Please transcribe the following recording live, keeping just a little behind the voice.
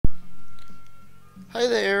Hi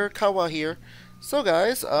there, Kawa here. So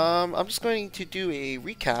guys, I'm just going to do a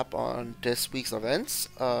recap on this week's events.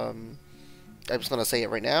 I'm just gonna say it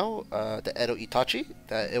right now. The Edo Itachi,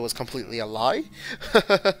 that it was completely a lie.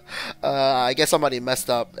 I guess somebody messed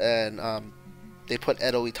up and they put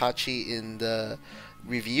Edo Itachi in the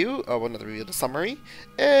review, or one of the review, the summary,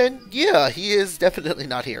 and yeah, he is definitely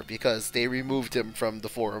not here because they removed him from the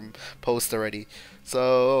forum post already.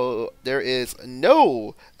 So there is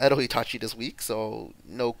no Edo Itachi this week, so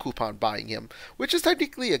no coupon buying him, which is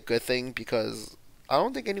technically a good thing because I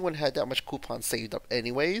don't think anyone had that much coupon saved up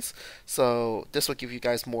anyways. So this will give you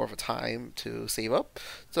guys more of a time to save up.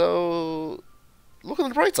 So look on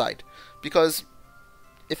the bright side, because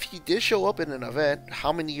if he did show up in an event,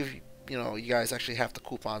 how many of you guys actually have the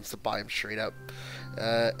coupons to buy him straight up?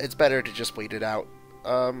 It's better to just wait it out.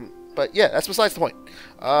 But yeah, that's besides the point.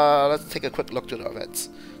 Let's take a quick look to the events.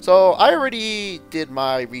 So I already did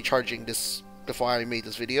my recharging this before I made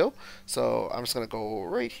this video, so I'm just gonna go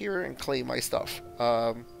right here and claim my stuff.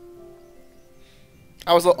 I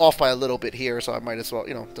was off by a little bit here, so I might as well,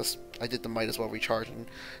 just I did the might as well recharge and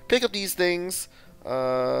pick up these things.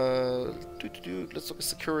 Let's look at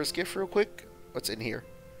Sakura's gift real quick. What's in here?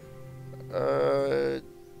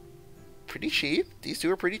 Pretty cheap. These two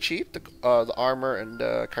are pretty cheap. The armor and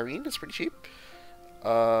Karine is pretty cheap.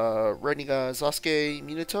 Reniga, Sasuke,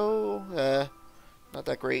 Minato, not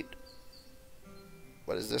that great.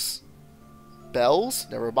 What is this? Bells?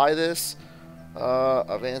 Never buy this.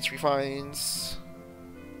 Advanced refines.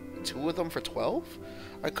 Two of them for 12?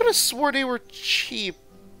 I could have swore they were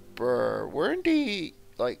cheaper. Weren't they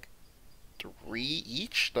like 3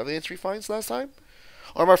 each, the advanced refines last time?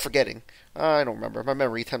 Or am I forgetting? I don't remember. My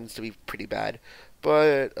memory tends to be pretty bad.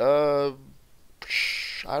 But, I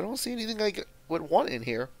don't see anything I would want in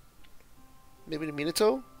here. Maybe the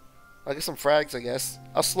Minato? I'll get some frags, I guess.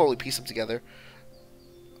 I'll slowly piece them together.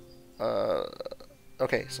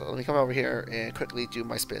 Okay, so let me come over here and quickly do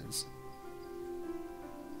my spins.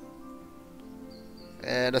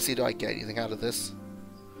 And let's see, do I get anything out of this?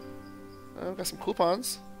 I've got some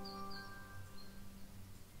coupons.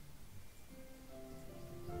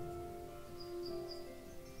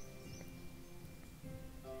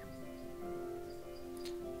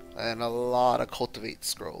 And a lot of cultivate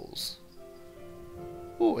scrolls.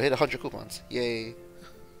 Ooh, I hit 100 coupons. Yay.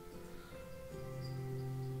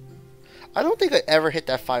 I don't think I ever hit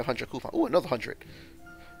that 500 coupon. Ooh, another 100.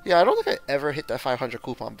 Yeah, I don't think I ever hit that 500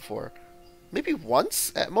 coupon before. Maybe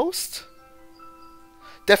once at most?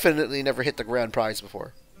 Definitely never hit the grand prize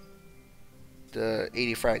before. The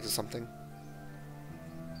 80 frags or something.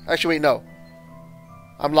 Actually, wait, no.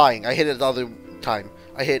 I'm lying. I hit it the other time.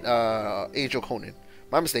 I hit Angel Conan.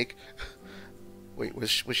 My mistake. Wait,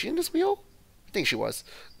 was she in this wheel? I think she was.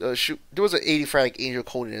 There was an 80 frag Angel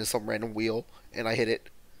Conan in some random wheel, and I hit it.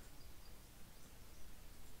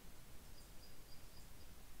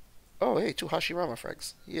 Oh, hey, 2 Hashirama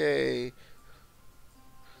frags. Yay.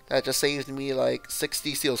 That just saved me like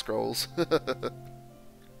 60 seal scrolls. A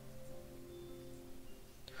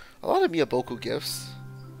lot of Miyaboku gifts.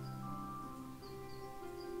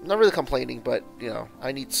 I'm not really complaining, but,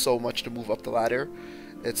 I need so much to move up the ladder.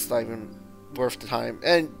 It's not even worth the time.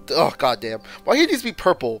 And, oh, goddamn. Why can't these be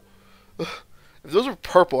purple? Ugh. If those were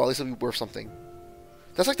purple, at least it would be worth something.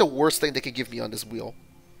 That's like the worst thing they could give me on this wheel.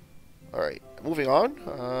 Alright, moving on.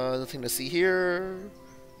 Nothing to see here.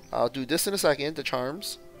 I'll do this in a second, the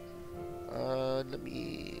charms. Let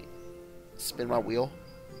me spin my wheel.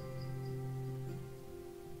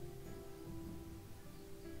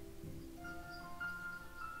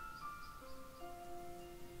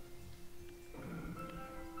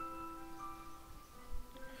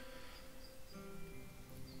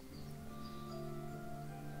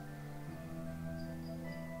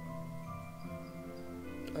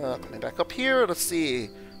 Coming back up here, let's see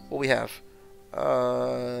what we have.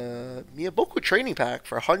 Miyaboku training pack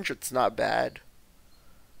for 100's not bad.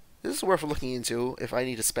 This is worth looking into if I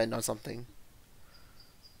need to spend on something.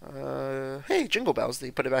 Hey, Jingle Bells,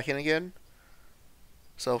 they put it back in again.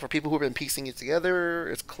 So for people who have been piecing it together,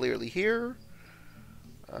 it's clearly here.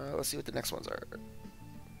 Let's see what the next ones are.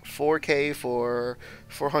 4K for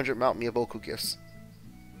 400 Mount Miyaboku gifts.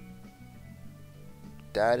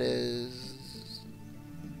 That is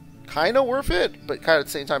kind of worth it, but kind of at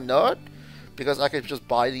the same time not, because I could just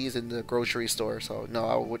buy these in the grocery store. So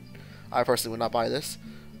no, I personally would not buy this.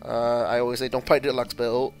 I always say don't buy deluxe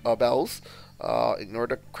bells. Ignore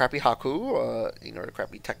the crappy Haku. Ignore the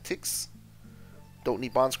crappy tactics. Don't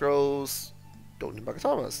need bond scrolls. Don't need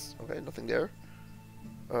Magatamas. Okay, nothing there.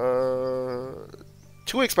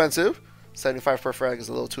 Too expensive. 75 per frag is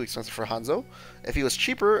a little too expensive for Hanzo. If he was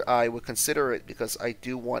cheaper, I would consider it because I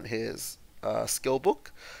do want his skill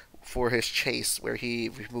book for his chase where he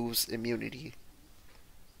removes immunity.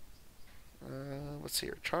 What's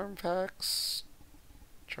here? Charm packs.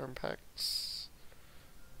 Charm packs.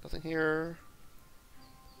 Nothing here.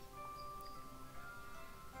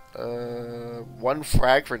 One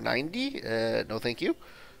frag for 90? No thank you.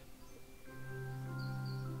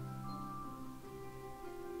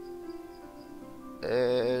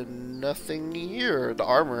 Nothing here. The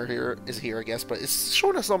armor here is here, I guess, but it's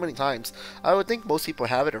shown us so many times. I would think most people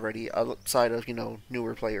have it already, outside of, you know,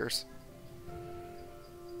 newer players.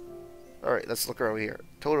 Alright, let's look over here.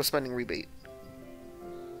 Total spending rebate.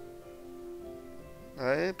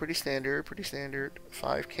 Alright, pretty standard, pretty standard.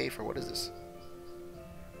 5k for what is this?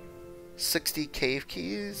 60 cave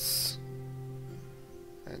keys.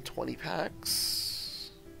 And 20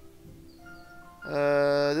 packs.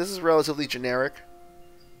 This is relatively generic.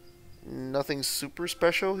 Nothing super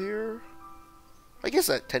special here. I guess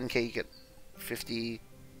at 10k you get 50.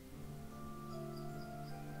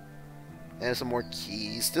 And some more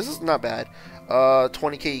keys. This is not bad.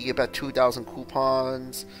 20k you get about 2,000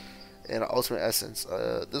 coupons. And ultimate essence.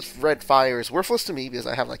 This red fire is worthless to me because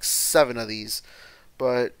I have like 7 of these.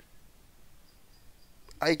 But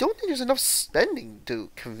I don't think there's enough spending to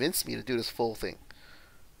convince me to do this full thing.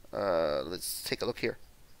 Let's take a look here.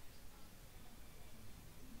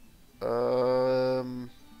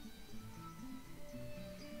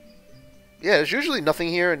 Yeah, there's usually nothing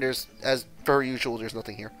here, and there's, as per usual, there's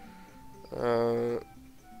nothing here. Yeah,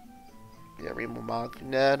 Rainbow Mog.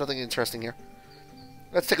 Nah, nothing interesting here.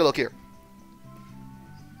 Let's take a look here.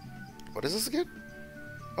 What is this again?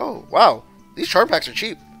 Oh, wow. These charm packs are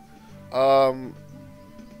cheap. 10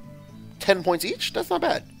 points each? That's not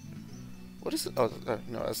bad. What is it? Oh,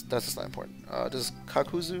 no, that's just not important. Does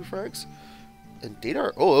Kakuzu frags? And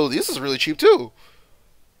data? Oh, this is really cheap too.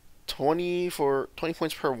 20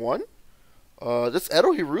 points per one. This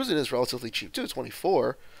Edo Hiruzen is relatively cheap too.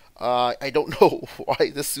 24. I don't know why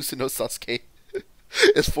this Susanoo Sasuke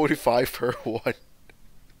is 45 per one.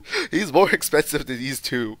 He's more expensive than these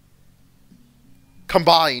two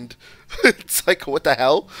combined. It's like, what the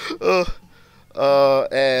hell?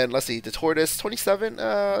 And let's see, the tortoise 27.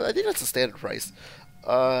 I think that's a standard price.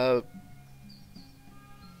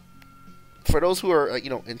 For those who are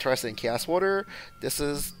interested in Chaos Water, this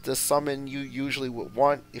is the summon you usually would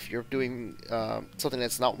want if you're doing something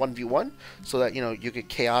that's not 1v1, so that you get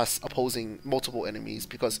Chaos opposing multiple enemies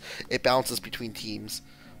because it bounces between teams.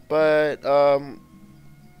 But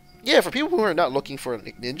yeah, for people who are not looking for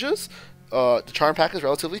ninjas, the charm pack is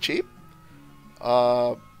relatively cheap.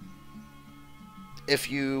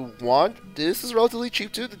 If you want, this is relatively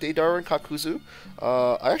cheap too, the Deidara and Kakuzu.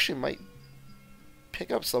 I actually might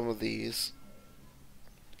pick up some of these.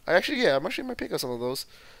 I'm actually might pick up some of those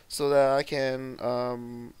so that I can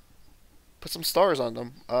put some stars on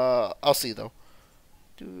them. I'll see though.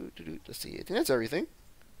 Let's see. I think that's everything.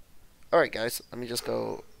 Alright guys, let me just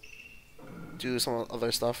go do some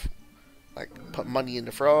other stuff. Like put money in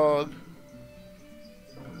the frog.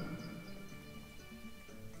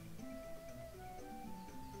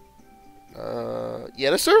 Yeah,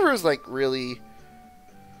 the server is like really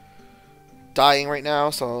dying right now,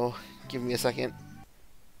 so give me a second.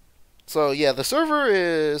 So yeah, the server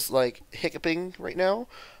is like hiccuping right now.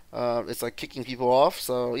 It's like kicking people off.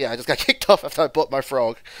 So yeah, I just got kicked off after I bought my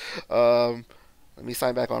frog. Let me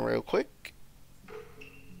sign back on real quick.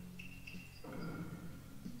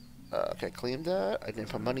 Okay, claim that. I didn't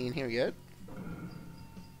put money in here yet.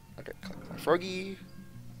 Okay, collect my froggy.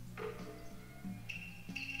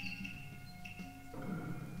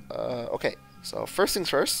 Okay, so first things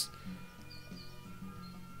first.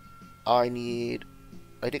 I need,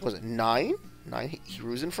 I think, was it 9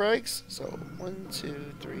 Hiruzen frags? So 1,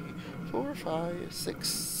 2, 3, 4, 5, 6,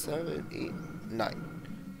 7, 8,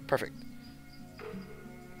 9. Perfect.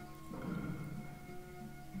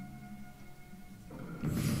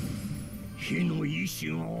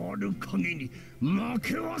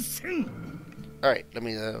 Alright, let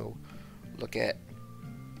me look at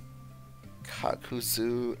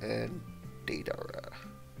Kakuzu and Deidara.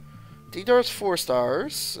 Deidara's 4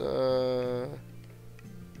 stars. 5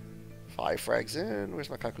 frags in. Where's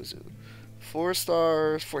my Kakuzu? 4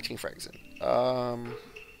 stars, 14 frags in.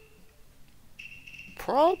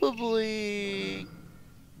 Probably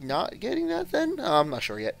not getting that then? I'm not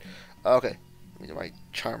sure yet. Okay, let me do my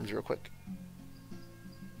charms real quick.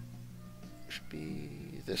 Should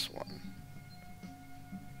be this one.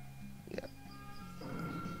 Yeah.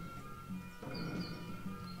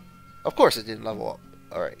 Of course it didn't level up.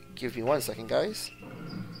 Alright, give me 1 second, guys.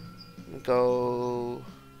 Let me go.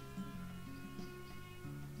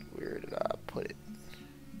 Where did I put it?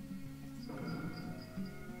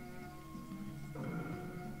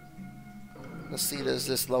 Let's see, does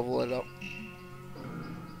this level it up?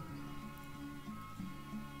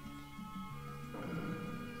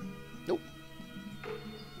 Nope.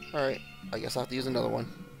 Alright, I guess I'll have to use another one.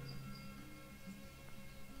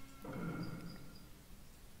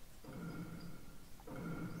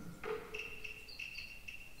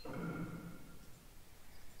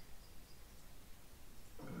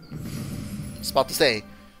 I was about to say,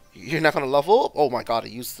 you're not gonna level up? Oh my god, I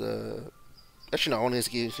used the... Actually, no, only has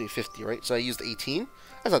gives me 50, right? So I used 18.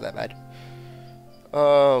 That's not that bad.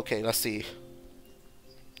 Okay, let's see.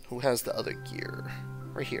 Who has the other gear?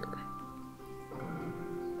 Right here.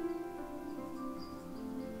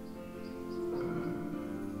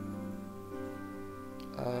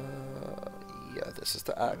 Yeah, this is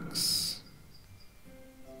the axe.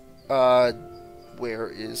 Where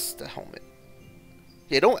is the helmet?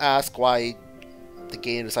 Yeah, don't ask why the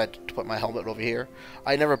game decided to put my helmet over here.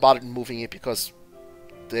 I never bothered moving it because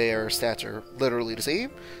their stats are literally the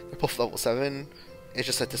same. They're both level 7. It's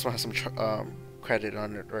just that this one has some credit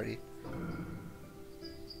on it already.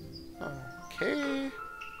 Okay.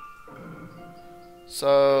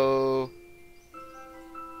 So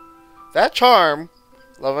that charm,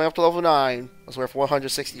 leveling up to level 9, was worth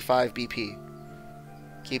 165 BP.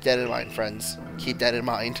 Keep that in mind, friends. Keep that in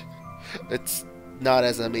mind. It's not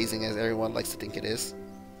as amazing as everyone likes to think it is.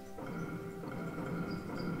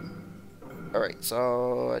 Alright,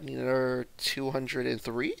 so I need another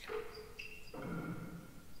 203.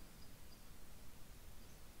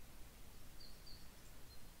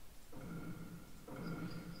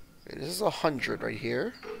 Okay, this is 100 right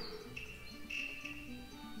here.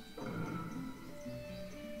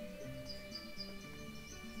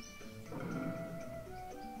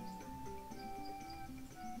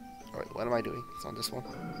 Alright, what am I doing? It's on this one.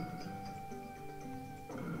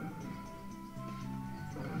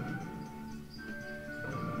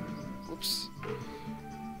 Whoops.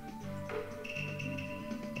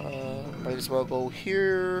 Might as well go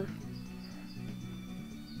here.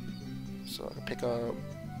 So I can pick up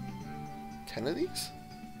 10 of these?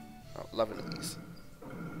 Oh, 11 of these.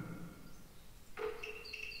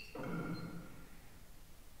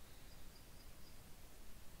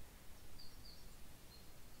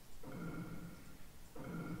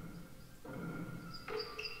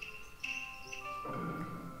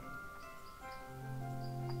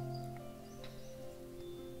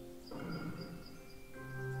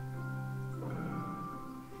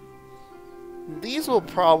 These will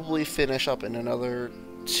probably finish up in another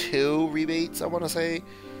 2 rebates, I want to say.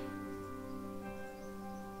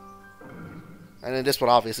 And then this one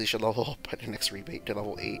obviously should level up by the next rebate to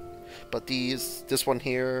level 8. But this one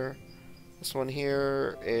here, well,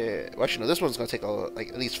 actually no, this one's going to take like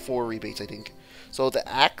at least 4 rebates, I think. So the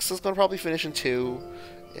axe is going to probably finish in 2.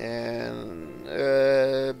 And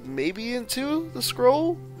maybe in 2, the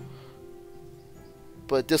scroll.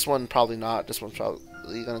 But this one probably not. This one's probably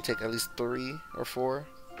going to take at least 3 or 4.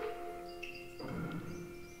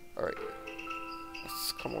 Alright.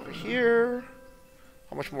 Let's come over here.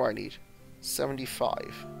 How much more I need?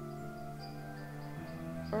 75.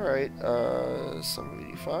 Alright,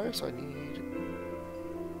 75, so I need...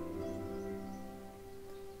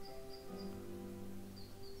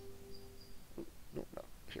 No,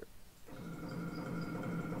 here.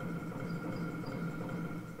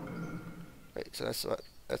 Right, so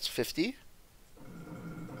that's 50.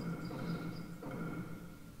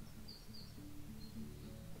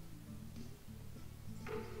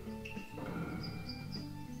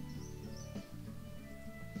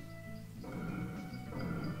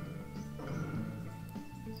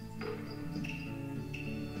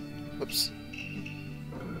 Whoops.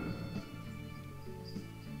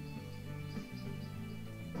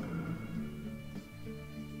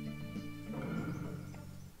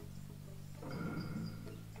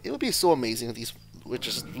 It would be so amazing if these would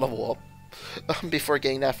just level up before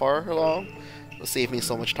getting that far along. It'll save me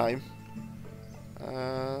so much time.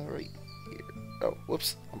 Right here. Oh,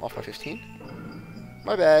 whoops. I'm off by 15.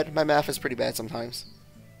 My bad. My math is pretty bad sometimes.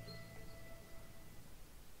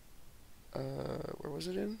 Where was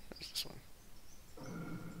it in? There's this one.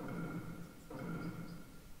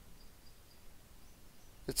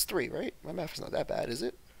 It's 3, right? My math is not that bad, is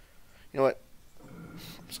it? You know what?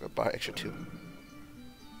 I'm just gonna buy extra 2.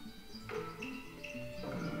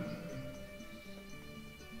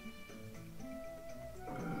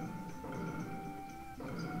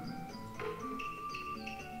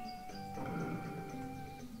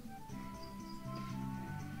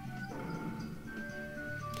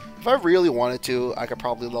 If I really wanted to, I could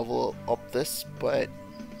probably level up this, but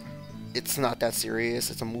it's not that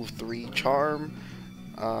serious. It's a move 3 charm.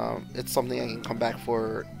 It's something I can come back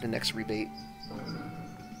for the next rebate.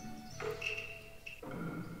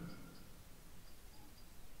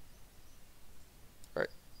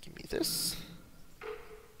 Alright, give me this.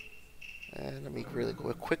 And let me really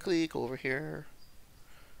quickly go over here.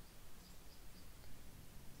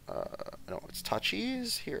 No, it's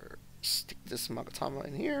Itachi's. Here, stick this Magatama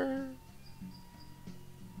in here.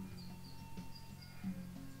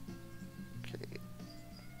 Okay.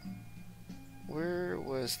 Where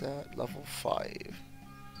was that? Level 5.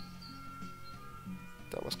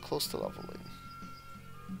 That was close to leveling.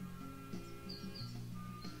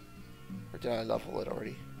 Or did I level it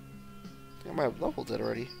already? I think I might have leveled it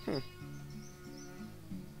already.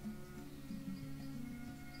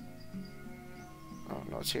 Oh,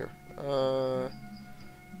 no, it's here.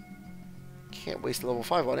 Can't waste level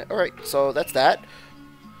 5 on it. Alright, so that's that.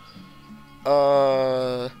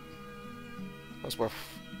 That's worth...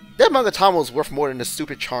 That Magatama was worth more than the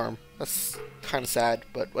stupid charm. That's kind of sad,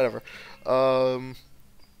 but whatever. I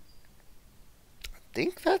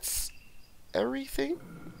think that's everything?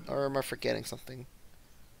 Or am I forgetting something?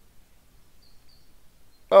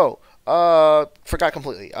 Oh, forgot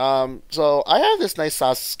completely. So I have this nice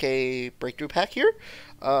Sasuke breakthrough pack here.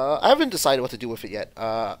 I haven't decided what to do with it yet.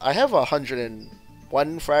 I have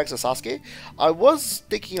 101 frags of Sasuke. I was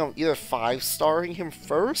thinking of either 5-starring him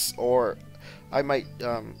first, or I might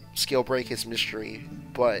scale break his mystery.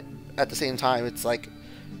 But at the same time, it's like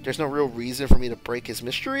there's no real reason for me to break his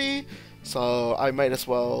mystery, so I might as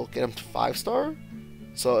well get him to 5-star.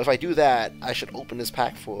 So if I do that, I should open this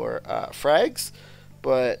pack for frags.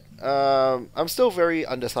 But I'm still very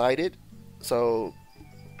undecided, so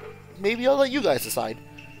maybe I'll let you guys decide.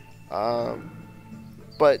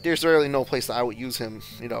 But there's really no place that I would use him,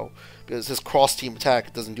 you know, because his cross-team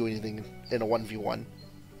attack doesn't do anything in a 1v1.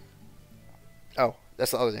 Oh,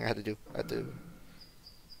 that's the other thing I had to do. I had to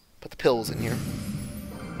put the pills in here.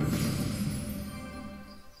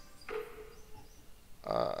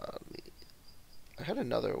 I had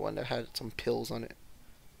another one that had some pills on it.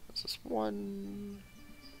 This is 1,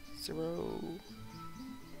 0,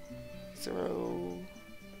 0.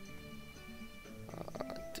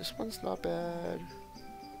 This one's not bad.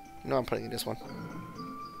 No, I'm putting in this one.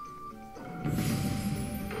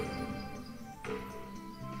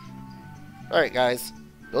 Alright, guys.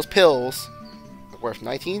 Those pills are worth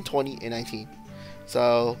 19, 20, and 19.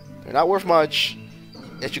 So, they're not worth much.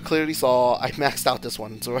 As you clearly saw, I maxed out this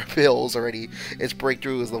one. So, our pills already, its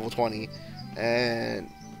breakthrough is level 20. And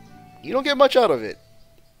you don't get much out of it.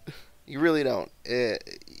 You really don't.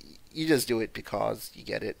 You just do it because you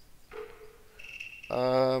get it.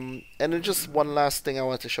 And then just one last thing I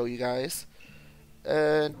wanted to show you guys.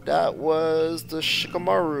 And that was the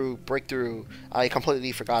Shikamaru breakthrough. I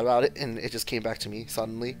completely forgot about it, and it just came back to me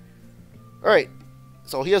suddenly. Alright,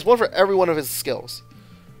 so he has one for every one of his skills.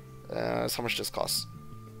 So how much does this cost?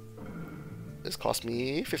 This cost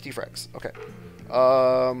me 50 frags. Okay.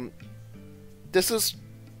 This is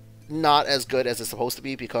not as good as it's supposed to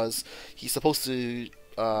be, because he's supposed to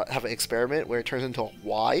have an experiment where it turns into a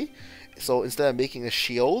Y. So instead of making a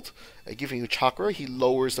shield and giving you chakra, he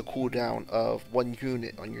lowers the cooldown of 1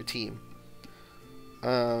 unit on your team.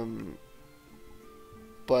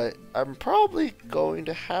 But I'm probably going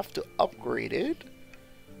to have to upgrade it,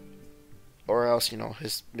 or else, you know,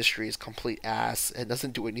 his mystery is complete ass and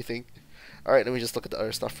doesn't do anything. Alright, let me just look at the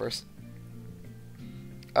other stuff first.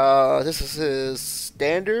 This is his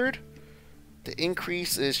standard. The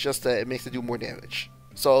increase is just that it makes it do more damage.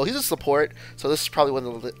 So he's a support, so this is probably one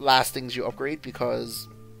of the last things you upgrade, because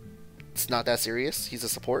it's not that serious. He's a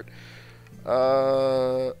support.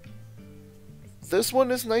 This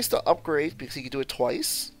one is nice to upgrade because you can do it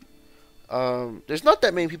twice. There's not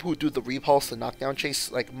that many people who do the repulse and knockdown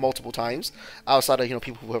chase like multiple times, outside of, you know,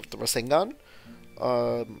 people who have the Rasengan.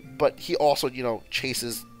 But he also, you know,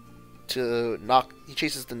 chases the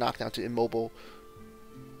knockdown to immobile.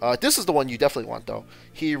 This is the one you definitely want, though.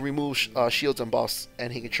 He removes shields and buffs,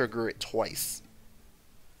 and he can trigger it twice.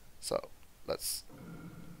 So, let's...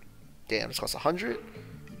 Damn, this costs 100.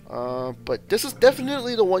 But this is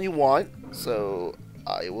definitely the one you want, so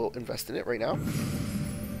I will invest in it right now.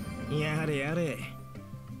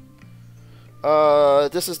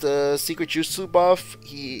 This is the secret jutsu buff.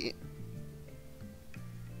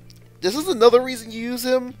 This is another reason you use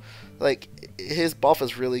him. Like, his buff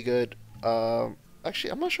is really good.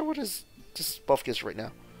 Actually, I'm not sure what this buff gives right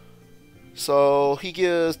now. So, he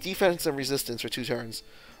gives defense and resistance for 2 turns.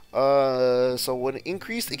 So when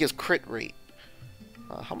increased, it gives crit rate.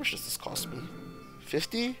 How much does this cost me?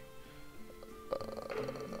 50?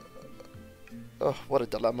 Oh, what a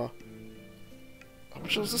dilemma. How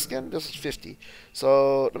much was this again? This is 50.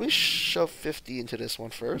 So let me shove 50 into this one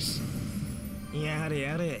first.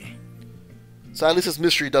 So at least this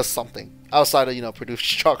mystery does something outside of, you know, produce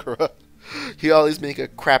chakra. He always make a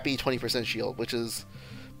crappy 20% shield, which is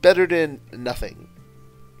better than nothing.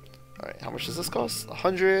 Alright, how much does this cost?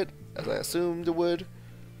 100, as I assumed it would.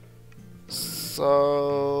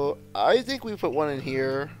 So I think we put one in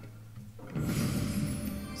here.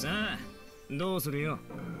 And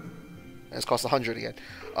it's cost 100 again.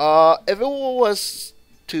 If it was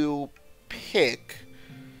to pick,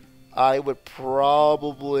 I would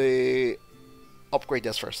probably upgrade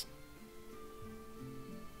this first.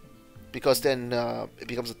 Because then it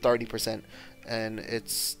becomes a 30%. And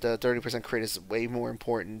it's the 30% crit is way more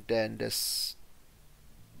important than this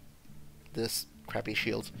crappy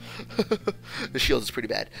shield. The shield is pretty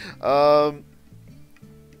bad. And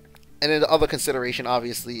then the other consideration,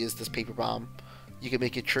 obviously, is this paper bomb. You can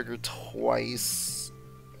make it trigger twice.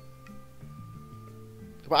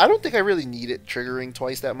 But I don't think I really need it triggering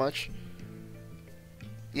twice that much.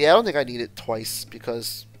 Yeah, I don't think I need it twice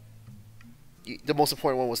because the most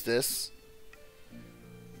important one was this.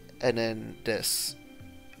 And then this.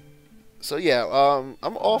 So yeah,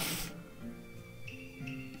 I'm off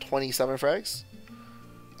 27 frags.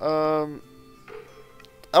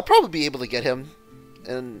 I'll probably be able to get him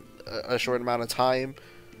in a short amount of time.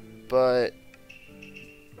 But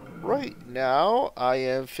right now, I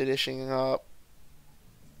am finishing up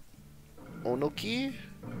Onoki.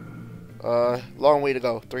 Long way to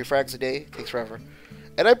go. 3 frags a day. Takes forever.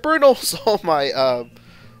 And I burned almost all my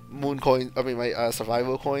moon coin. I mean, my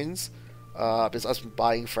survival coins. Because I've been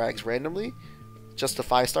buying frags randomly. Just to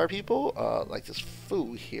 5-star people. Like this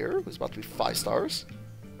Fu here, who's about to be 5 stars.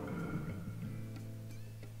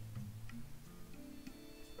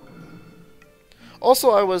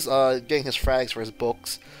 Also, I was getting his frags for his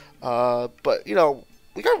books. But, you know,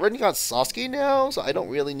 we got running on Sasuke now, so I don't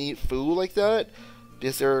really need Fu like that.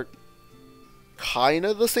 Because they're kind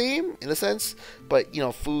of the same, in a sense. But, you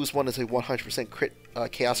know, Fu's one is a 100% crit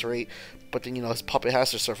chaos rate. But then, you know, his puppet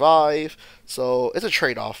has to survive. So, it's a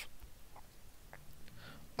trade-off.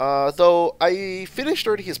 Though, I finished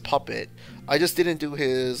already his puppet. I just didn't do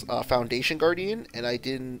his Foundation Guardian. And I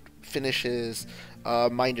didn't finish his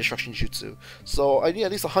Mind Destruction Jutsu. So, I need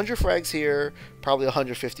at least 100 frags here. Probably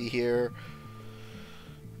 150 here.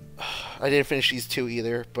 I didn't finish these 2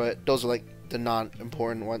 either. But those are like the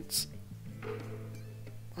non-important ones.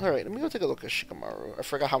 Alright, let me go take a look at Shikamaru. I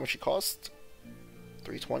forgot how much he cost.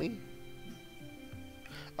 320.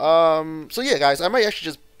 So yeah, guys, I might actually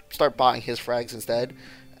just start buying his frags instead.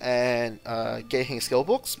 And getting his skill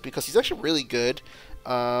books. Because he's actually really good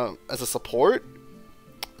as a support.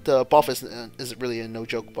 The buff is really a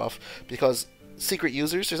no-joke buff. Because secret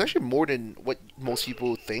users, there's actually more than what most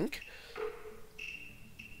people think.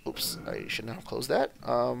 Oops, I should not have closed that.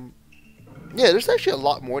 Yeah, there's actually a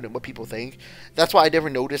lot more than what people think. That's why I never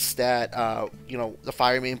noticed that, you know, the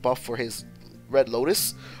Fireman buff for his Red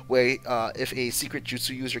Lotus, where if a secret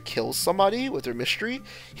jutsu user kills somebody with their mystery,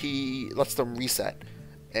 he lets them reset.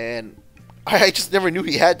 And I just never knew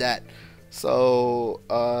he had that. So,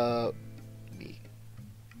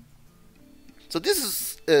 so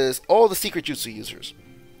this is all the secret jutsu users.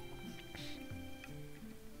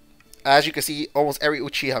 As you can see, almost every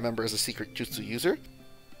Uchiha member is a secret jutsu user.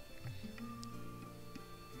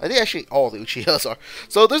 I think actually all the Uchihas are.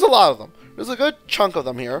 So there's a lot of them. There's a good chunk of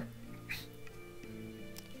them here.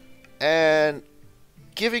 And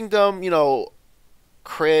giving them, you know,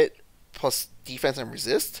 crit plus defense and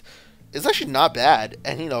resist is actually not bad.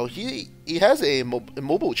 And, you know, he has a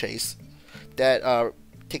mobile chase that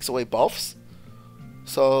takes away buffs.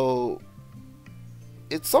 So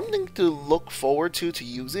it's something to look forward to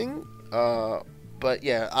using. But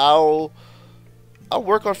yeah, I'll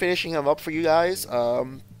work on finishing him up for you guys.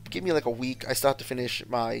 Give me like a week. I still have to finish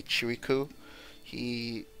my Chiriku.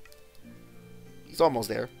 He's almost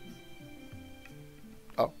there.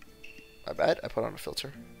 Oh, my bad. I put on a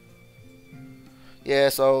filter. Yeah,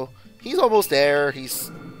 so he's almost there.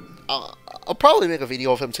 I'll probably make a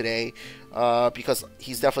video of him today, because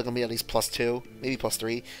he's definitely gonna be at least +2, maybe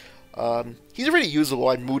 +3. He's already usable.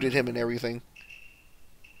 I mooted him and everything.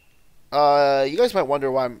 You guys might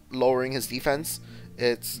wonder why I'm lowering his defense.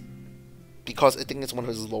 It's because I think it's one of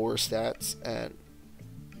his lower stats, and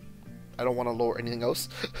I don't want to lower anything else.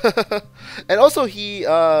 And also, he's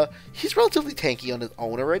relatively tanky on his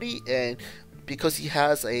own already, and because he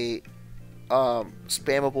has a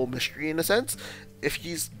spammable mystery in a sense, if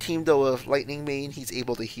he's teamed up with Lightning Mane, he's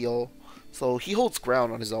able to heal, so he holds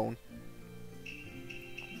ground on his own.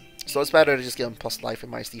 So it's better to just give him plus life and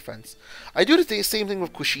minus defense. I do the same thing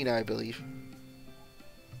with Kushina, I believe.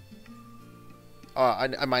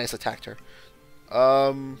 I minus attacked her.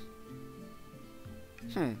 I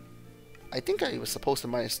think I was supposed to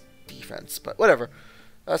minus defense, but whatever.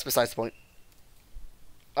 That's besides the point.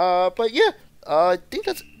 But yeah, I think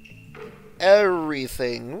that's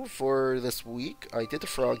everything for this week. I did the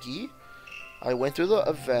Froggy. I went through the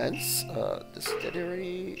events. This did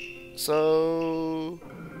already. So,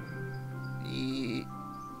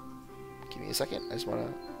 give me a second. I just want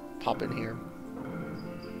to pop in here,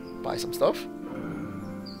 buy some stuff.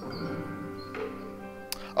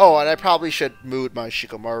 Oh, and I probably should mood my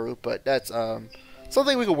Shikamaru, but that's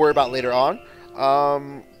something we can worry about later on.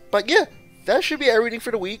 But yeah, that should be everything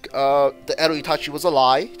for the week. The Edo Itachi was a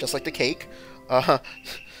lie, just like the cake.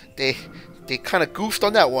 They kind of goofed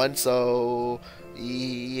on that one, so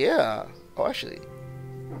yeah. Oh, actually,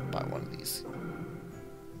 buy one of these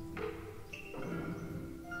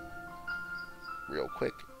real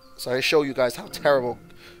quick, so I show you guys how terrible.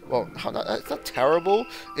 Well, it's not terrible.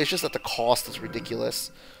 It's just that the cost is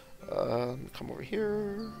ridiculous. Come over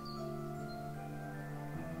here.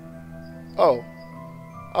 Oh,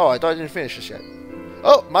 I thought I didn't finish this yet.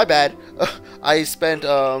 Oh, my bad. I spent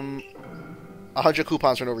 100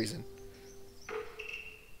 coupons for no reason.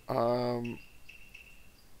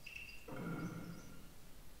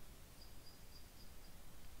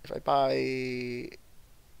 If I buy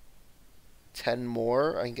 10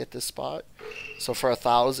 more, I can get this spot. So for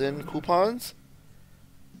 1,000 coupons,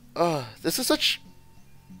 this is such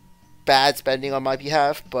bad spending on my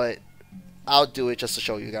behalf, but I'll do it just to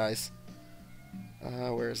show you guys.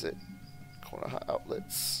 Where is it? Konoha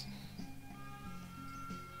outlets.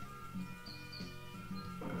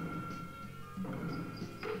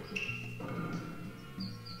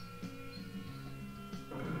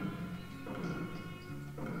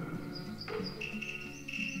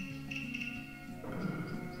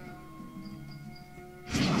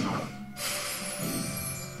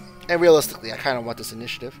 And realistically, I kind of want this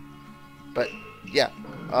initiative. But, yeah.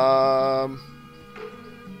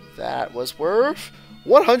 That was worth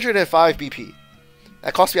 105 BP.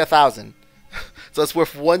 That cost me 1,000. So it's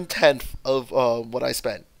worth 1/10 of what I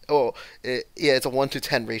spent. Oh, yeah, it's a 1 to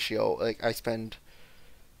 10 ratio. Like, I spend...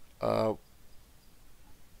 was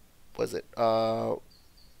it? 1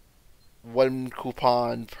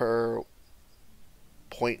 coupon per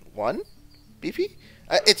 0.1 BP?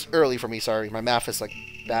 It's early for me, sorry. My math is, like,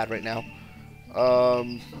 bad right now.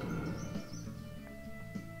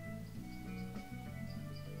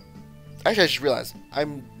 Actually, I just realized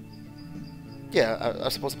yeah, I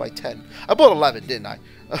was supposed to buy 10. I bought 11, didn't I?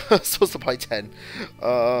 I was supposed to buy 10.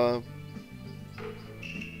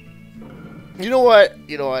 You know what?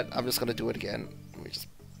 I'm just gonna do it again. Let me just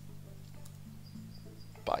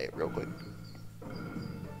buy it real quick.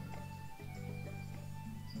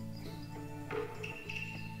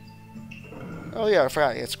 Oh yeah, I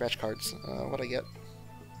forgot I get scratch cards. What'd I get?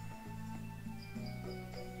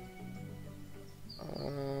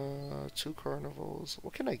 2 carnivals.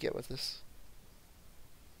 What can I get with this?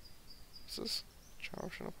 Is this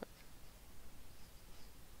optional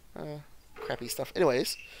pack? Crappy stuff.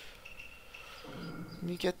 Anyways, let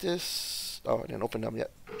me get this. Oh, I didn't open them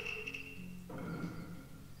yet.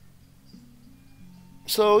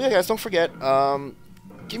 So yeah, guys, don't forget.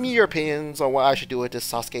 Give me your opinions on what I should do with this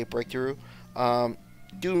Sasuke breakthrough.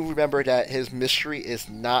 Do remember that his mystery is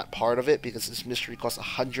not part of it because his mystery costs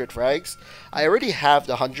 100 frags. I already have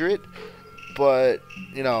the 100, but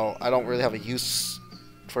I don't really have a use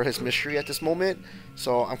for his mystery at this moment,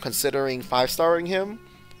 so I'm considering 5-starring him.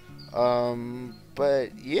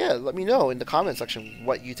 But yeah, let me know in the comment section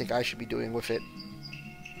what you think I should be doing with it.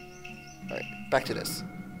 Alright, back to this.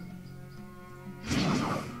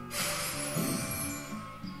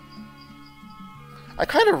 I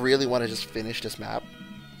kind of really want to just finish this map,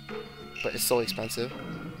 but it's so expensive.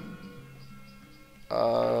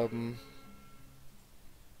 That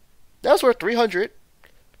was worth 300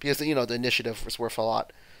 because the initiative was worth a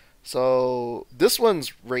lot. So this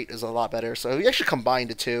one's rate is a lot better. So we actually combined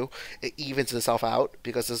the two. It evens itself out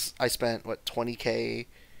because I spent what 20k.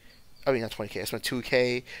 I mean not 20k. I spent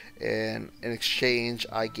 2k, and in exchange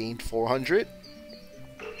I gained 400.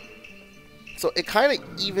 So it kind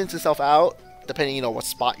of evens itself out depending what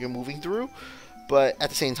spot you're moving through, but at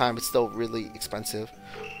the same time it's still really expensive.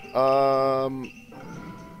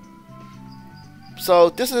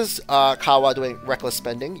 So this is Kawa doing reckless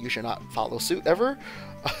spending. You should not follow suit ever.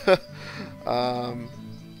 I'm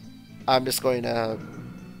just going to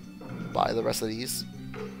buy the rest of these.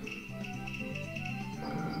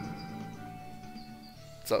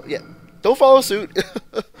 So yeah, don't follow suit.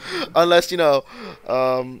 Unless,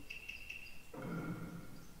 um,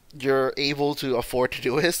 you're able to afford to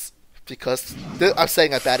do this. Because I'm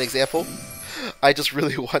saying a bad example. I just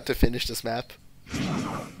really want to finish this map.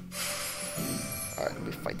 Alright, let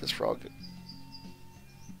me fight this frog.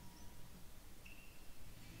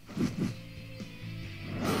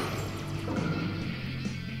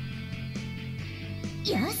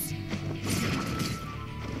 Yes.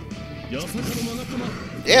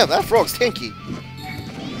 Damn, that frog's tanky.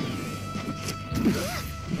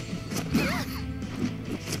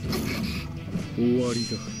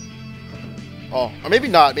 Oh, or maybe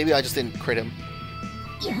not. Maybe I just didn't crit him.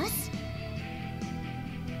 Yes.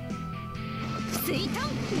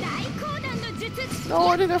 No,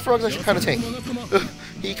 I didn't have frogs. I should kind of tank.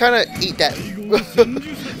 He kind of ate that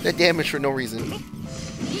that damage for no reason.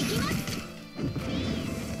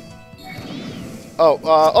 Oh,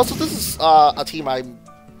 also this is a team I'm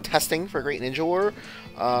testing for Great Ninja War.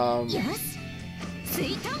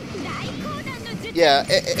 Yeah,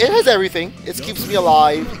 it has everything. It keeps me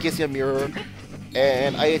alive, it gives me a mirror,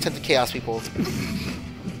 and I attempt to chaos people.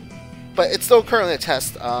 But it's still currently a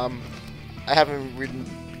test. I haven't been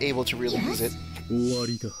able to really use it.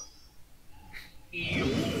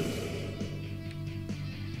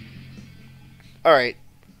 Alright.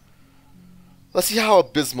 Let's see how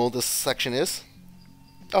abysmal this section is.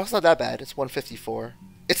 Oh, it's not that bad. It's 154.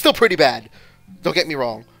 It's still pretty bad. Don't get me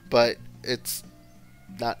wrong. But it's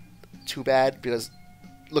not too bad because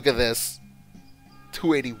look at this.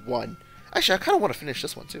 281. Actually, I kind of want to finish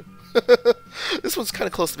this one too. This one's kind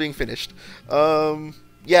of close to being finished.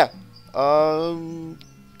 Yeah.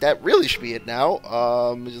 That really should be it now.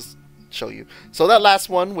 Let me just show you. So that last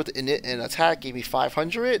one with init and attack gave me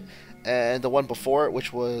 500. And the one before it,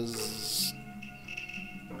 which was...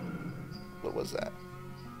 What was that?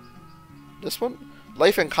 This one?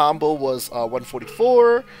 Life and combo was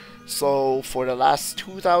 144. So for the last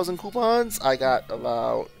 2,000 coupons, I got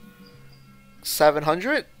about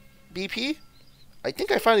 700 BP. I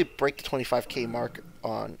think I finally break the 25k mark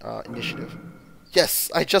on initiative. Yes,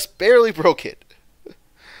 I just barely broke it.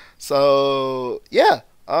 So yeah.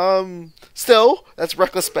 Still, that's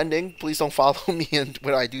reckless spending. Please don't follow me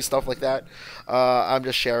when I do stuff like that. I'm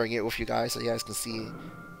just sharing it with you guys so you guys can see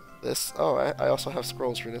this. Oh, I also have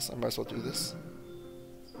scrolls for this. I might as well do this.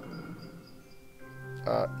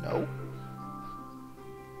 No.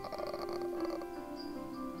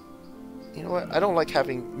 You know what? I don't like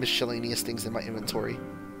having miscellaneous things in my inventory.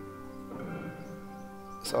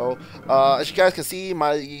 So, as you guys can see,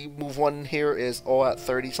 my move 1 here is all at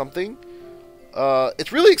 30 something.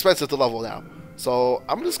 It's really expensive to level now. So,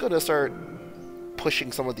 I'm just going to start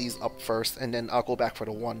pushing some of these up first, and then I'll go back for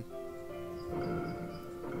the 1.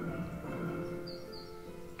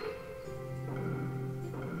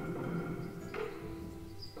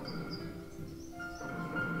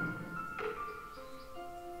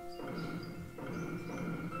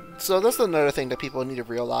 So that's another thing that people need to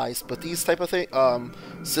realize. But these type of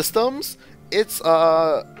systems, it's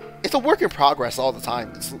a work in progress all the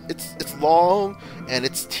time. It's long and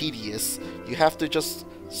it's tedious. You have to just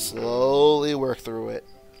slowly work through it.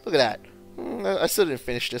 Look at that. I still didn't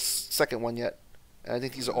finish this second one yet. And I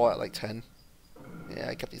think these are all at like 10. Yeah,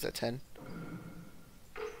 I kept these at 10.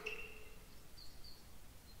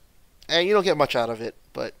 And you don't get much out of it,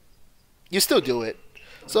 but you still do it.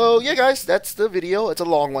 So yeah guys, that's the video. It's a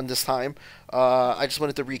long one this time. I just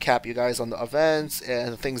wanted to recap you guys on the events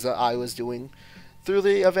and the things that I was doing through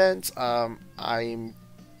the events. I'm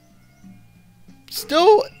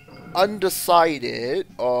still undecided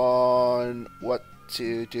on what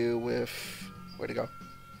to do with... Where'd it go?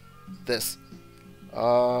 This.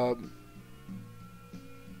 I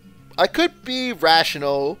could be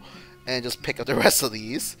rational and just pick up the rest of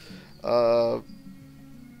these. That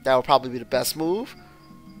would probably be the best move.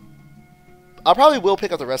 I probably will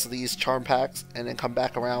pick up the rest of these charm packs and then come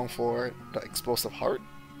back around for the explosive heart.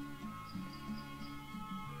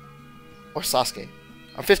 Or Sasuke.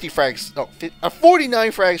 I'm 50 frags. No, I'm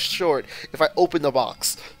 49 frags short if I open the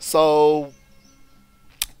box. So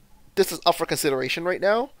this is up for consideration right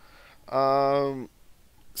now.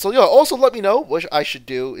 So yeah, also let me know what I should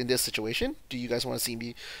do in this situation. Do you guys want to see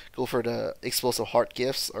me go for the explosive heart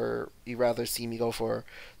gifts, or you rather see me go for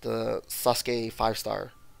the Sasuke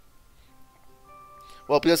 5-star?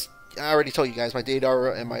 Well, because I already told you guys, my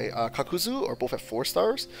Deidara and my Kakuzu are both at 4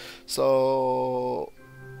 stars. So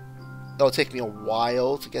it'll take me a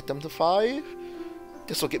while to get them to 5.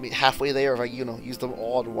 This will get me halfway there if I, use them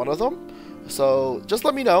all in one of them. So just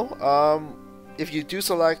let me know. If you do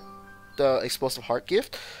select the explosive heart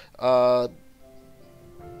gift,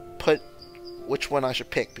 put which one I should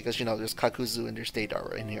pick because, you know, there's Kakuzu and there's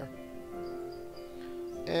Deidara in here.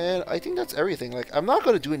 And I think that's everything. Like, I'm not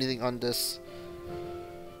going to do anything on this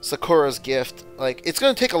Sakura's gift. Like, it's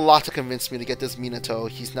going to take a lot to convince me to get this Minato.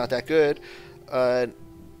 He's not that good. I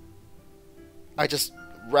just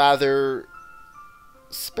rather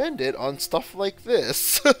spend it on stuff like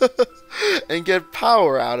this and get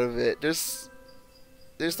power out of it. There's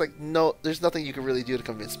nothing you can really do to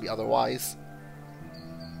convince me otherwise.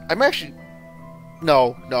 I'm actually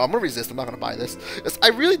no, I'm gonna resist. I'm not gonna buy this. I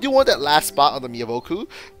really do want that last spot on the Miyaboku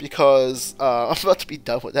because I'm about to be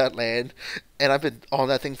done with that land, and I've been on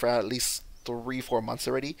that thing for at least 3-4 months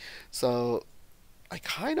already. So I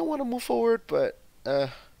kind of want to move forward, but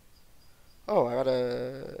oh, I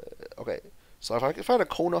gotta. Okay, so if I can find a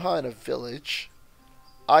Konoha in a village,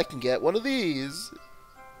 I can get one of these.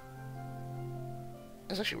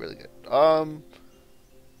 That's actually really good. I'm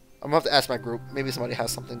gonna have to ask my group. Maybe somebody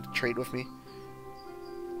has something to trade with me.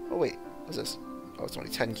 Oh wait, what's this? Oh, it's only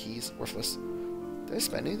 10 keys. Worthless. Did I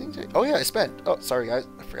spend anything today? Oh yeah, I spent. Oh, sorry guys,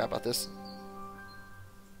 I forgot about this.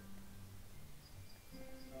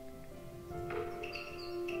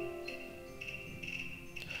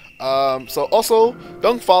 So also,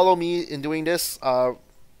 don't follow me in doing this.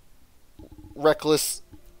 Reckless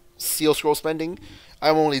seal scroll spending.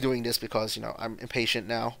 I'm only doing this because, you know, I'm impatient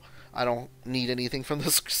now. I don't need anything from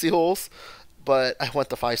the seals, but I want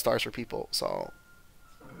the 5 stars for people, so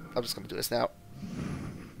I'm just gonna do this now.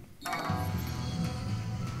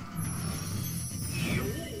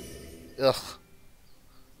 Ugh.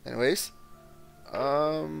 Anyways,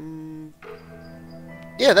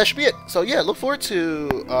 yeah, that should be it. So yeah, look forward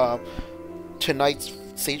to tonight's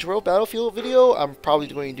Sage World Battlefield video. I'm probably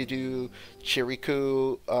going to do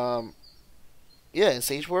Chiriku, yeah, in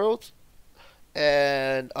Sage World.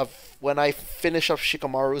 And when I finish up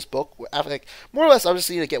Shikamaru's book, like, more or less, I just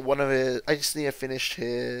need to get one of his. I just need to finish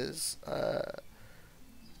his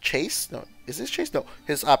chase. No, is this chase? No,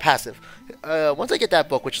 his passive. Once I get that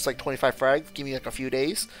book, which is like 25 frags, give me like a few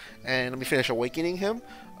days, and let me finish awakening him.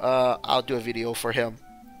 I'll do a video for him.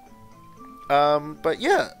 But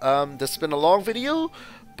yeah, this has been a long video.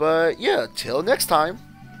 But yeah, till next time.